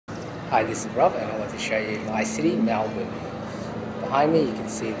Hi, this is Rob and I want to show you my city, Melbourne. Behind me you can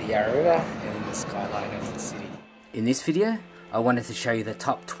see the Yarra River and the skyline of the city. In this video, I wanted to show you the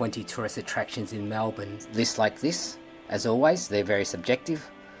top 20 tourist attractions in Melbourne. Lists like this, as always, they're very subjective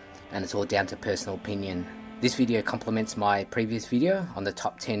and it's all down to personal opinion. This video complements my previous video on the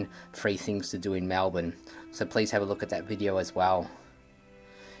top 10 free things to do in Melbourne, so please have a look at that video as well.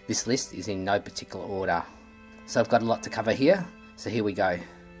 This list is in no particular order. So I've got a lot to cover here, so here we go.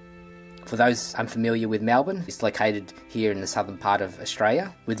 For those unfamiliar with Melbourne, it's located here in the southern part of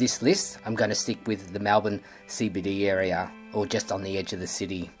Australia. With this list, I'm going to stick with the Melbourne CBD area, or just on the edge of the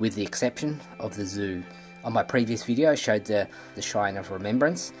city, with the exception of the zoo. On my previous video I showed the Shrine of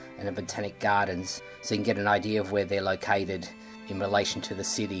Remembrance and the Botanic Gardens, so you can get an idea of where they're located in relation to the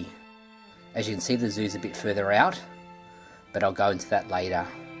city. As you can see, the zoo's a bit further out, but I'll go into that later.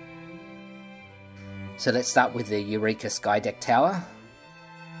 So let's start with the Eureka Sky Deck Tower.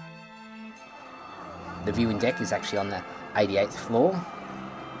 The viewing deck is actually on the 88th floor,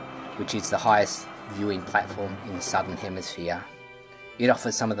 which is the highest viewing platform in the southern hemisphere. It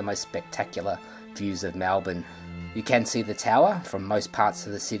offers some of the most spectacular views of Melbourne. You can see the tower from most parts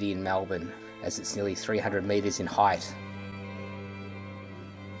of the city in Melbourne, as it's nearly 300 metres in height.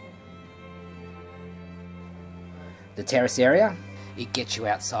 The terrace area, it gets you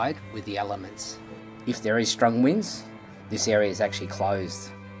outside with the elements. If there is strong winds, this area is actually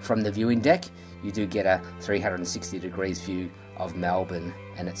closed. From the viewing deck, you do get a 360 degrees view of Melbourne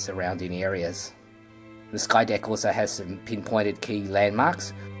and its surrounding areas. The Sky Deck also has some pinpointed key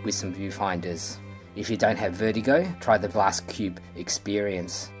landmarks with some viewfinders. If you don't have vertigo, try the Glass Cube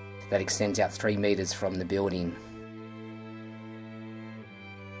experience that extends out 3 metres from the building.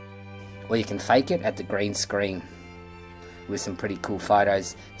 Or you can fake it at the green screen with some pretty cool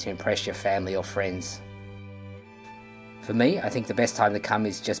photos to impress your family or friends. For me, I think the best time to come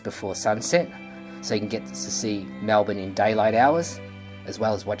is just before sunset, so you can get to see Melbourne in daylight hours, as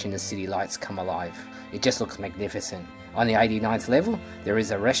well as watching the city lights come alive. It just looks magnificent. On the 89th level, there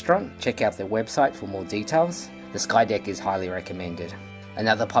is a restaurant. Check out their website for more details. The Sky Deck is highly recommended.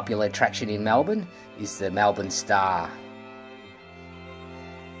 Another popular attraction in Melbourne is the Melbourne Star.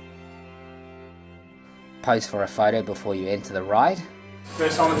 Pose for a photo before you enter the ride.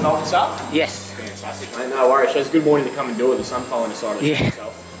 First time at the Melbourne Star? Yes. Fantastic, mate. No worries. So it's a good morning to come and do it. The sun following the side of the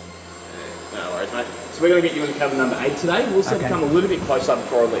itself. No worries, mate. So we're going to get you into cabin number 8 today. We'll still come a little bit closer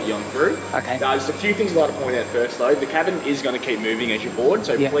before I let you on through. Okay. Just a few things I'd like to point out first though. The cabin is going to keep moving as you board,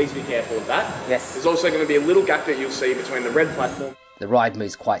 so please be careful of that. Yes. There's also going to be a little gap that you'll see between the red platform. The ride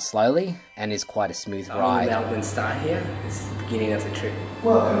moves quite slowly and is quite a smooth ride. The Melbourne Star here. This is the beginning of the trip.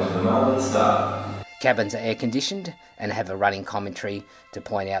 Welcome to the Melbourne Star. Cabins are air conditioned and have a running commentary to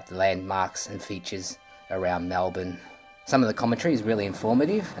point out the landmarks and features around Melbourne. Some of the commentary is really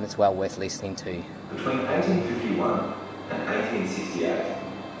informative and it's well worth listening to. Between 1851 and 1868,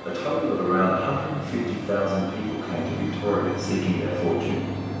 a total of around 150,000 people came to Victoria seeking their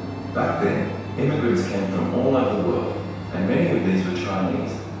fortune. Back then, immigrants came from all over the world, and many of these were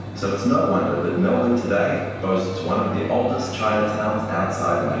Chinese, so it's no wonder that Melbourne today boasts one of the oldest Chinatowns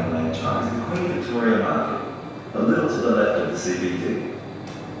outside mainland China. The Queen Victoria Market, a little to the left of the CBD.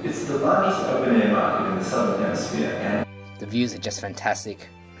 It's the largest open-air market in the southern hemisphere, and the views are just fantastic.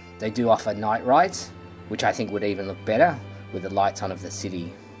 They do offer night rides, which I think would even look better with the lights on of the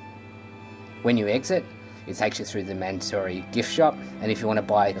city. When you exit, it takes you through the mandatory gift shop, and if you want to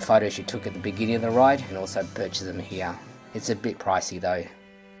buy the photos you took at the beginning of the ride, you can also purchase them here. It's a bit pricey though.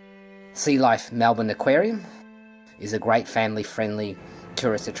 Sea Life Melbourne Aquarium is a great family-friendly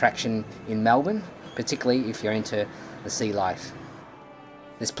tourist attraction in Melbourne, particularly if you're into the sea life.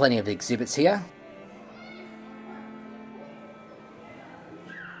 There's plenty of exhibits here.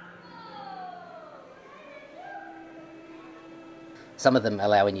 Some of them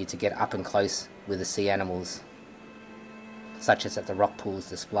allowing you to get up and close with the sea animals, such as at the rock pools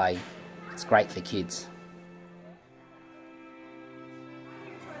display. It's great for kids.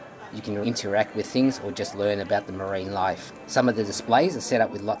 You can interact with things or just learn about the marine life. Some of the displays are set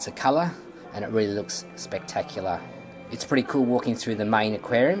up with lots of colour and it really looks spectacular. It's pretty cool walking through the main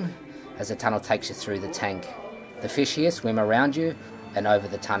aquarium as the tunnel takes you through the tank. The fish here swim around you and over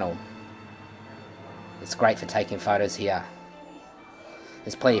the tunnel. It's great for taking photos here.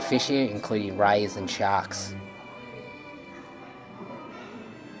 There's plenty of fish here, including rays and sharks.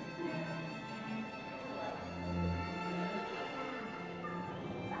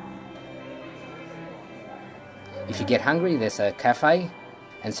 If you get hungry, there's a cafe,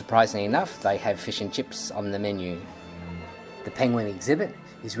 and surprisingly enough, they have fish and chips on the menu. The penguin exhibit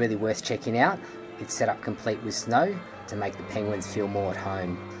is really worth checking out. It's set up complete with snow to make the penguins feel more at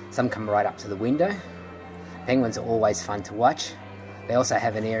home. Some come right up to the window. Penguins are always fun to watch. They also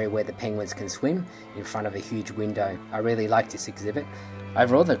have an area where the penguins can swim in front of a huge window. I really like this exhibit.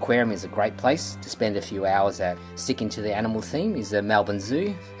 Overall, the aquarium is a great place to spend a few hours at. Sticking to the animal theme is the Melbourne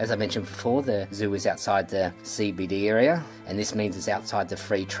Zoo. As I mentioned before, the zoo is outside the CBD area, and this means it's outside the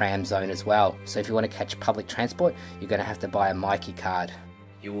free tram zone as well. So if you want to catch public transport, you're going to have to buy a Mikey card.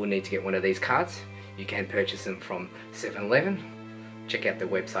 You will need to get one of these cards. You can purchase them from 7-Eleven. Check out the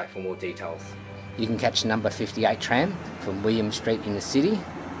website for more details. You can catch number 58 tram from William Street in the city,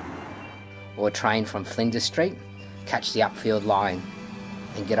 or a train from Flinders Street, catch the upfield line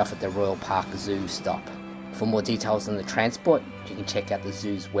and get off at the Royal Park Zoo stop. For more details on the transport, you can check out the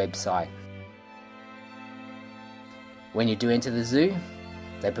zoo's website. When you do enter the zoo,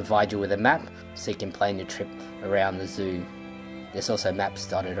 they provide you with a map so you can plan your trip around the zoo. There's also maps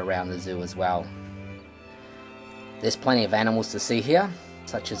dotted around the zoo as well. There's plenty of animals to see here,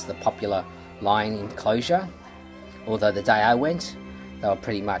 such as the popular lion enclosure, although the day I went, they were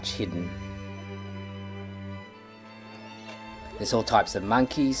pretty much hidden. There's all types of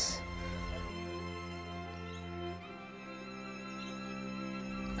monkeys,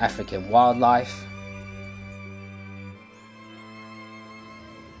 African wildlife,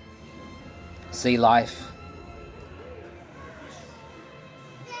 sea life,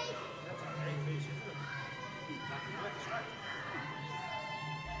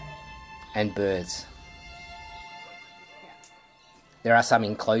 and birds. There are some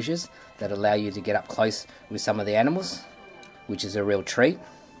enclosures that allow you to get up close with some of the animals, which is a real treat.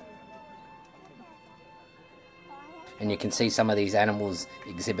 And you can see some of these animals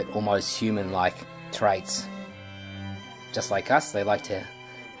exhibit almost human-like traits. Just like us, they like to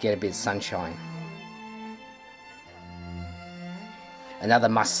get a bit of sunshine. Another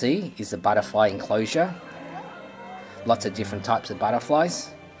must-see is the butterfly enclosure. Lots of different types of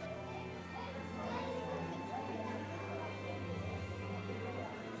butterflies.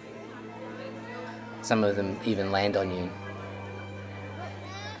 Some of them even land on you.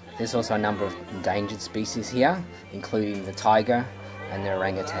 There's also a number of endangered species here, including the tiger and the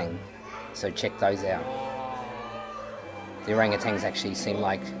orangutan, so check those out. The orangutans actually seem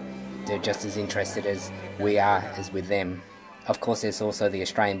like they're just as interested as we are as with them. Of course, there's also the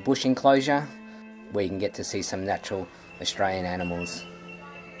Australian bush enclosure, where you can get to see some natural Australian animals.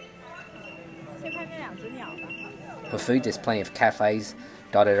 For food, there's plenty of cafes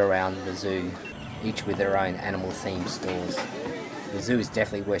dotted around the zoo, each with their own animal themed stores. The zoo is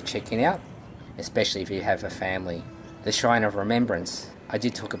definitely worth checking out, especially if you have a family. The Shrine of Remembrance. I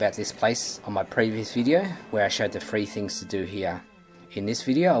did talk about this place on my previous video where I showed the free things to do here. In this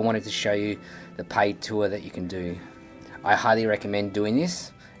video I wanted to show you the paid tour that you can do. I highly recommend doing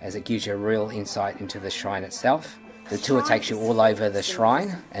this as it gives you a real insight into the shrine itself. The tour takes you all over the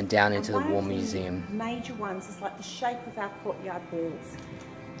shrine and down into the War Museum. Major ones is like the shape of our courtyard walls,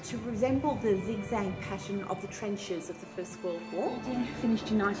 to resemble the zigzag pattern of the trenches of the First World War.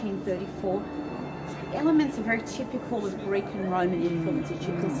 Finished in 1934. The elements are very typical of Greek and Roman influence, as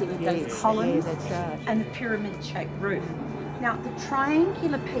you can see with those columns and the pyramid-shaped roof. Now, the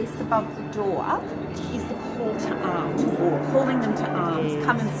triangular piece above the door is the call to arms, or calling them to arms,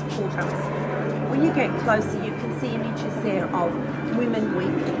 come and support us. When you get closer, you can see images there of women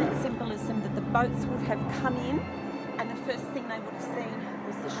weeping. That symbolism that the boats would have come in, and the first thing they would have seen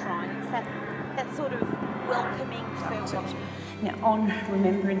was the shrine. It's that sort of welcoming farewell. Now, on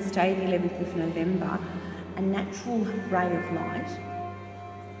Remembrance Day, the 11th of November, a natural ray of light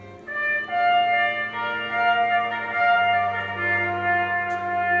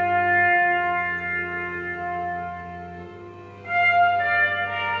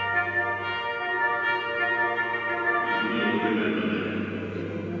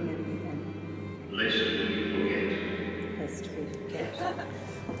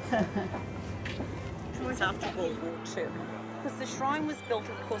after World War II. Because the shrine was built,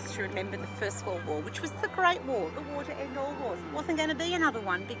 of course, to remember the First World War, which was the Great War, the war to end all wars. It wasn't going to be another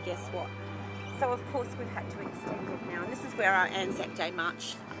one, but guess what? So, of course, we've had to extend it now. And this is where our Anzac Day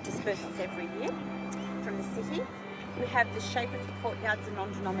March disperses every year from the city. We have the shape of the courtyards and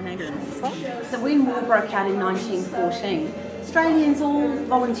non-denominations as well. So when war broke out in 1914, Australians all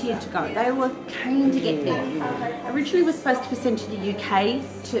volunteered to go. They were keen to get there. Originally were supposed to be sent to the UK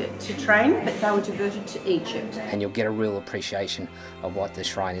to train, but they were diverted to Egypt. And you'll get a real appreciation of what the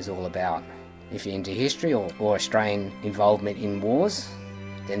shrine is all about. If you're into history or Australian involvement in wars,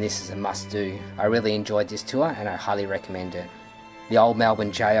 then this is a must-do. I really enjoyed this tour and I highly recommend it. The Old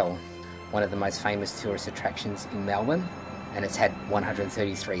Melbourne Jail, one of the most famous tourist attractions in Melbourne. and it's had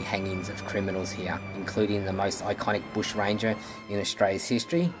 133 hangings of criminals here, including the most iconic bushranger in Australia's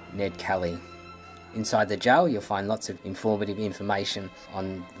history, Ned Kelly. Inside the jail, you'll find lots of informative information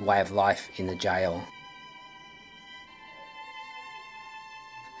on the way of life in the jail.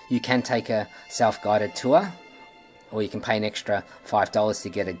 You can take a self-guided tour, or you can pay an extra $5 to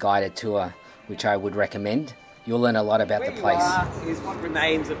get a guided tour, which I would recommend. You'll learn a lot about the place. Where you are is what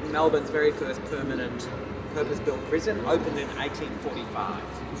remains of Melbourne's very first permanent purpose-built prison, opened in 1845.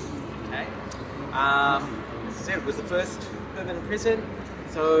 Okay, as I said, it was the first permanent prison.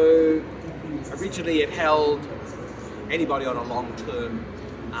 So originally it held anybody on a long-term,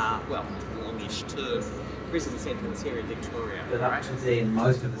 longish term prison sentence here in Victoria. But up to then,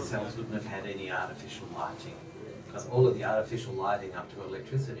 most of the cells wouldn't have had any artificial lighting, because all of the artificial lighting up to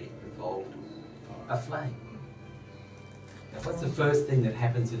electricity involved a flame. Now, what's the first thing that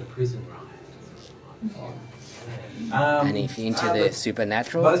happens in a prison riot? And if you're into the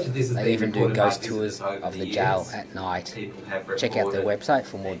supernatural, they even do ghost tours of the jail at night. Check out their website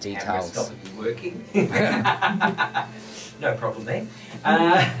for more details. No problem there.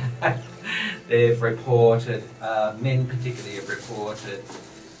 They've reported, men particularly have reported,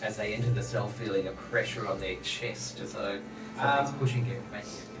 as they enter the cell, feeling a pressure on their chest as though something's pushing them back.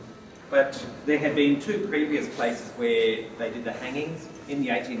 But there had been two previous places where they did the hangings. In the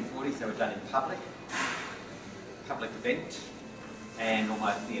 1840s, they were done in public event, and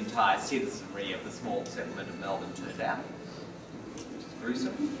almost the entire citizenry of the small settlement of Melbourne turned out, which is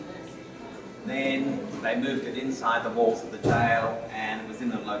gruesome. Then they moved it inside the walls of the jail, and it was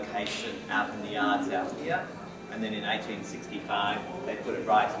in a location out in the yards out here. And then in 1865, they put it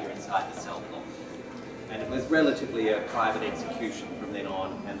right here inside the cell block. And it was relatively a private execution from then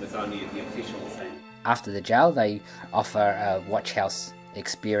on, and was only the officials then. After the jail, they offer a watch house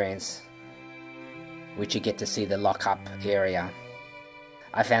experience, which you get to see the lock-up area.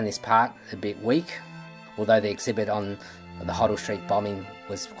 I found this part a bit weak, although the exhibit on the Hoddle Street bombing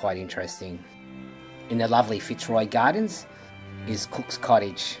was quite interesting. In the lovely Fitzroy Gardens is Cook's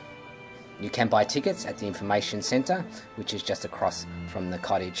Cottage. You can buy tickets at the Information Centre, which is just across from the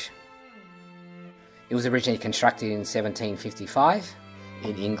cottage. It was originally constructed in 1755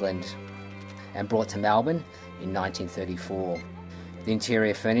 in England and brought to Melbourne in 1934. The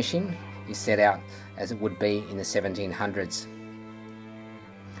interior furnishing is set out as it would be in the 1700s.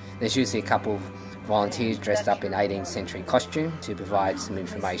 There's usually a couple of volunteers dressed up in 18th century costume to provide some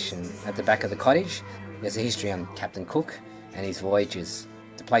information. At the back of the cottage, there's a history on Captain Cook and his voyages.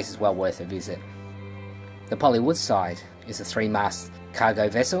 The place is well worth a visit. The Polly Woodside is a 3-mast cargo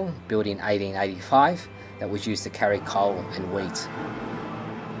vessel built in 1885 that was used to carry coal and wheat.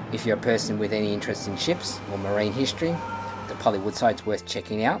 If you're a person with any interest in ships or marine history, the Polly Woodside's worth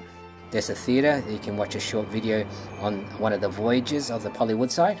checking out. There's a theatre that you can watch a short video on one of the voyages of the Polly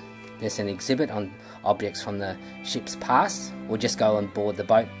Woodside. There's an exhibit on objects from the ship's past, or just go on board the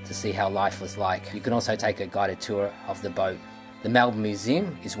boat to see how life was like. You can also take a guided tour of the boat. The Melbourne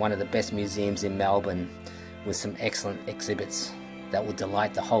Museum is one of the best museums in Melbourne, with some excellent exhibits that will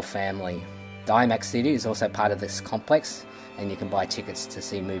delight the whole family. The IMAX Theatre is also part of this complex, and you can buy tickets to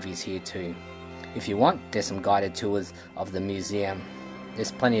see movies here too. If you want, there's some guided tours of the museum.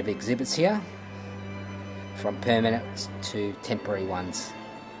 There's plenty of exhibits here, from permanent to temporary ones.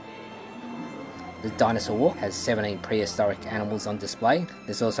 The Dinosaur Walk has 17 prehistoric animals on display.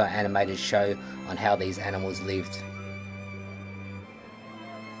 There's also an animated show on how these animals lived.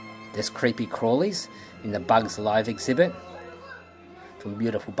 There's creepy crawlies in the Bugs Alive exhibit, from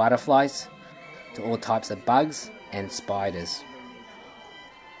beautiful butterflies to all types of bugs and spiders.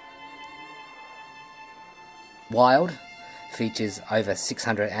 Wild features over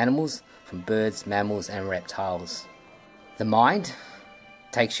 600 animals, from birds, mammals and reptiles. The Mind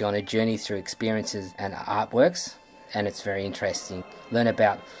takes you on a journey through experiences and artworks, and it's very interesting. Learn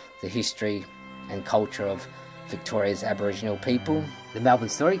about the history and culture of Victoria's Aboriginal people. The Melbourne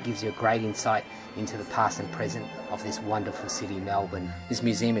Story gives you a great insight into the past and present of this wonderful city, Melbourne. This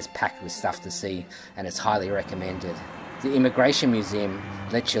museum is packed with stuff to see, and it's highly recommended. The Immigration Museum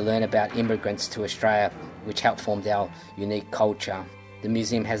lets you learn about immigrants to Australia, which helped form our unique culture. The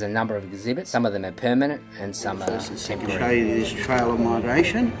museum has a number of exhibits. Some of them are permanent and some are temporary. I'll show you this trail of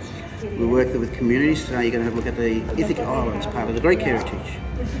migration. We work with communities. Today you're going to have a look at the Ithaca Islands, part of the Greek heritage.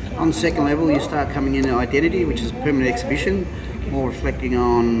 On the second level you start coming into Identity, which is a permanent exhibition, more reflecting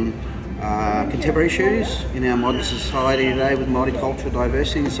on contemporary issues in our modern society today with multicultural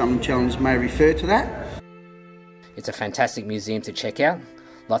diversity. Some challenges may refer to that. It's a fantastic museum to check out.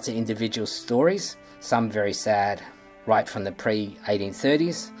 Lots of individual stories, some very sad, right from the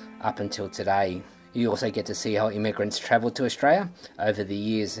pre-1830s up until today. You also get to see how immigrants travelled to Australia over the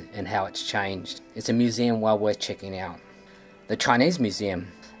years and how it's changed. It's a museum well worth checking out. The Chinese Museum,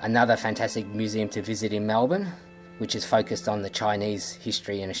 another fantastic museum to visit in Melbourne, which is focused on the Chinese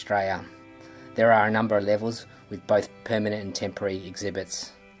history in Australia. There are a number of levels with both permanent and temporary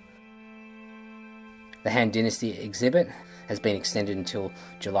exhibits. The Han Dynasty exhibit has been extended until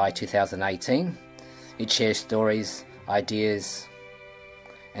July 2018. It shares stories, ideas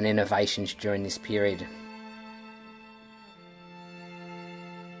and innovations during this period.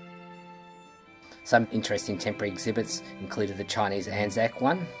 Some interesting temporary exhibits included the Chinese Anzac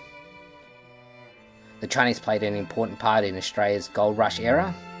one. The Chinese played an important part in Australia's gold rush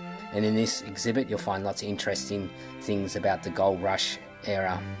era, and in this exhibit you'll find lots of interesting things about the gold rush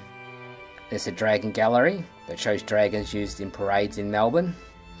era. There's a dragon gallery that shows dragons used in parades in Melbourne.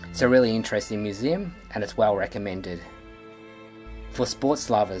 It's a really interesting museum and it's well recommended. For sports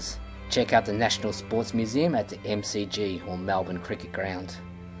lovers, check out the National Sports Museum at the MCG, or Melbourne Cricket Ground.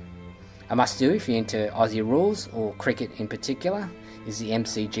 A must do if you're into Aussie rules or cricket in particular is the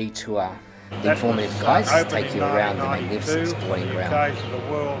MCG tour. The informative guides take you around the magnificent sporting ground.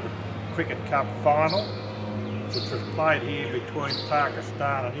 The World Cricket Cup final, which was played here between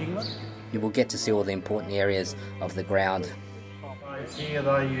Pakistan and England. You will get to see all the important areas of the ground. Here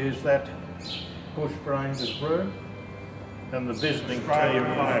they use that bush ranger's room, and the visiting team play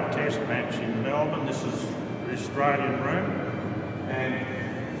a test match in Melbourne. This is the Australian room, and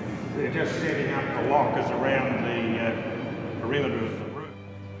they're just setting up the lockers around the perimeter of the room.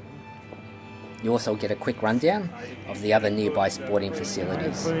 You also get a quick rundown of the other nearby sporting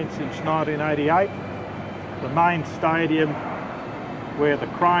facilities. Since 1988, the main stadium where the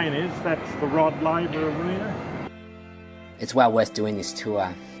crane is, that's the Rod Laver Arena. It's well worth doing this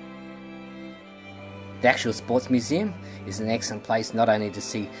tour. The actual sports museum is an excellent place not only to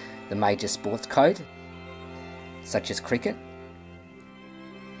see the major sports code, such as cricket,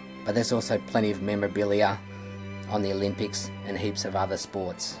 but there's also plenty of memorabilia on the Olympics and heaps of other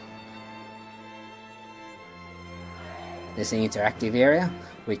sports. There's an interactive area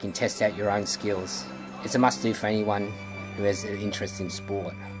where you can test out your own skills. It's a must-do for anyone who has an interest in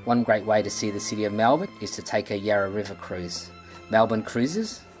sport. One great way to see the city of Melbourne is to take a Yarra River cruise. Melbourne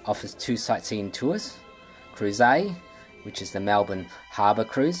Cruises offers 2 sightseeing tours. Cruise A, which is the Melbourne Harbour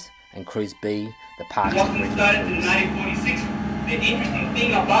Cruise, and Cruise B, the Parks and Reef started in 1946. The interesting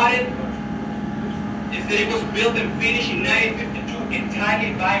thing about it is that it was built and finished in 1952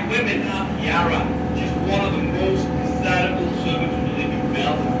 entirely by women. Yarra, just one of the most desirable suburbs to live in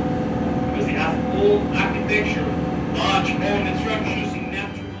Melbourne, because it has old architecture, large modern structures in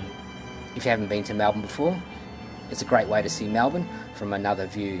natural. If you haven't been to Melbourne before, it's a great way to see Melbourne from another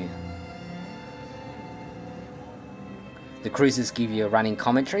view. The cruises give you a running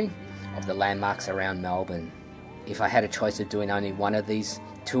commentary of the landmarks around Melbourne. If I had a choice of doing only one of these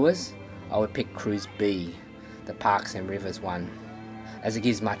tours, I would pick Cruise B, the Parks and Rivers one, as it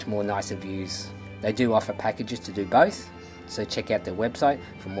gives much more nicer views. They do offer packages to do both, so check out their website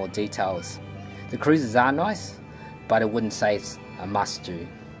for more details. The cruises are nice, but I wouldn't say it's a must-do.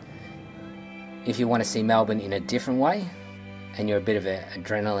 If you want to see Melbourne in a different way, and you're a bit of an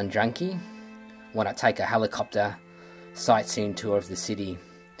adrenaline junkie, why not take a helicopter sightseeing tour of the city?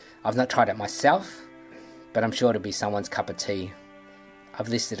 I've not tried it myself, but I'm sure it'll be someone's cup of tea. I've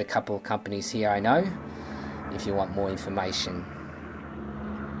listed a couple of companies here I know, if you want more information.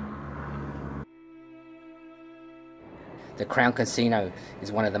 The Crown Casino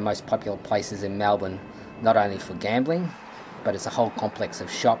is one of the most popular places in Melbourne, not only for gambling, but it's a whole complex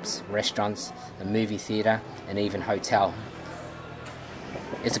of shops, restaurants, a movie theatre and even hotel.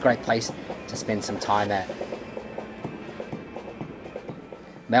 It's a great place to spend some time at.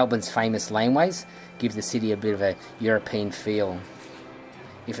 Melbourne's famous laneways give the city a bit of a European feel.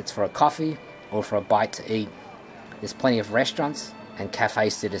 If it's for a coffee or for a bite to eat, there's plenty of restaurants and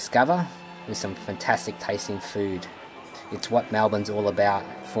cafes to discover with some fantastic tasting food. It's what Melbourne's all about.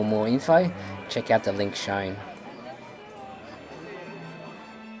 For more info, check out the link shown.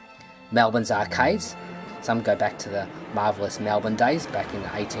 Melbourne's arcades, some go back to the marvellous Melbourne days back in the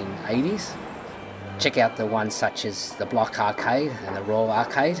 1880s. Check out the ones such as the Block Arcade and the Royal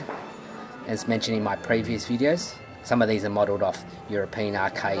Arcade. As mentioned in my previous videos, some of these are modelled off European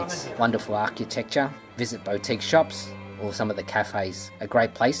arcades. Wonderful architecture, visit boutique shops or some of the cafes. A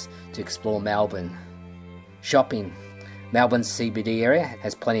great place to explore Melbourne. Shopping. Melbourne's CBD area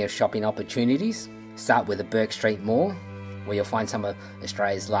has plenty of shopping opportunities. Start with the Bourke Street Mall, where you'll find some of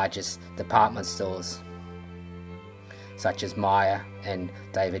Australia's largest department stores, such as Myer and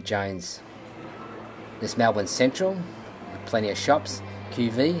David Jones. There's Melbourne Central, with plenty of shops,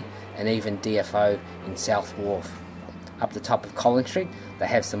 QV and even DFO in South Wharf. Up the top of Collins Street, they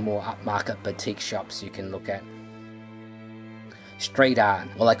have some more upmarket boutique shops you can look at. Street art.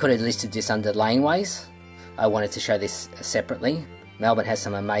 Well, I could have listed this under laneways. I wanted to show this separately. Melbourne has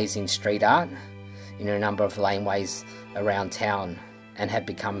some amazing street art in a number of laneways around town and have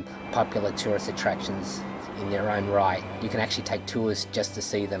become popular tourist attractions in their own right. You can actually take tours just to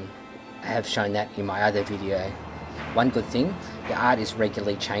see them. I have shown that in my other video. One good thing, the art is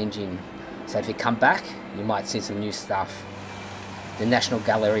regularly changing, so if you come back you might see some new stuff. The National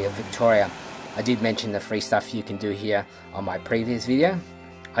Gallery of Victoria. I did mention the free stuff you can do here on my previous video.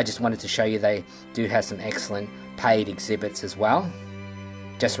 I just wanted to show you they do have some excellent paid exhibits as well.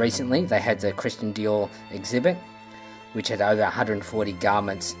 Just recently they had the Christian Dior exhibit, which had over 140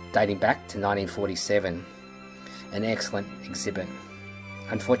 garments dating back to 1947. An excellent exhibit.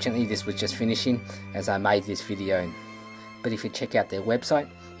 Unfortunately this was just finishing as I made this video, but if you check out their website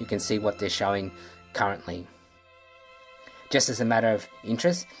you can see what they're showing currently. Just as a matter of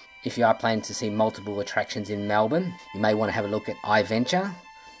interest, if you are planning to see multiple attractions in Melbourne, you may want to have a look at iVenture.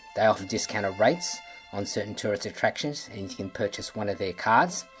 They offer discounted rates on certain tourist attractions and you can purchase one of their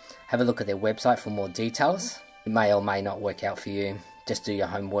cards. Have a look at their website for more details. It may or may not work out for you. Just do your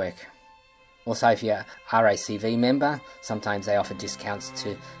homework. Also, if you're a RACV member, sometimes they offer discounts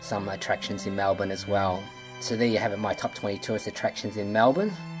to some attractions in Melbourne as well. So there you have it, my top 20 tourist attractions in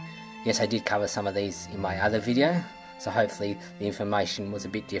Melbourne. Yes, I did cover some of these in my other video, so hopefully the information was a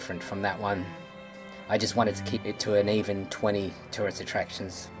bit different from that one. I just wanted to keep it to an even 20 tourist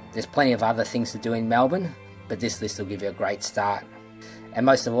attractions. There's plenty of other things to do in Melbourne, but this list will give you a great start. And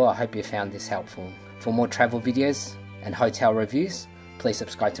most of all, I hope you found this helpful. For more travel videos and hotel reviews, please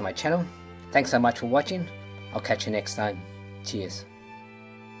subscribe to my channel. Thanks so much for watching. I'll catch you next time. Cheers.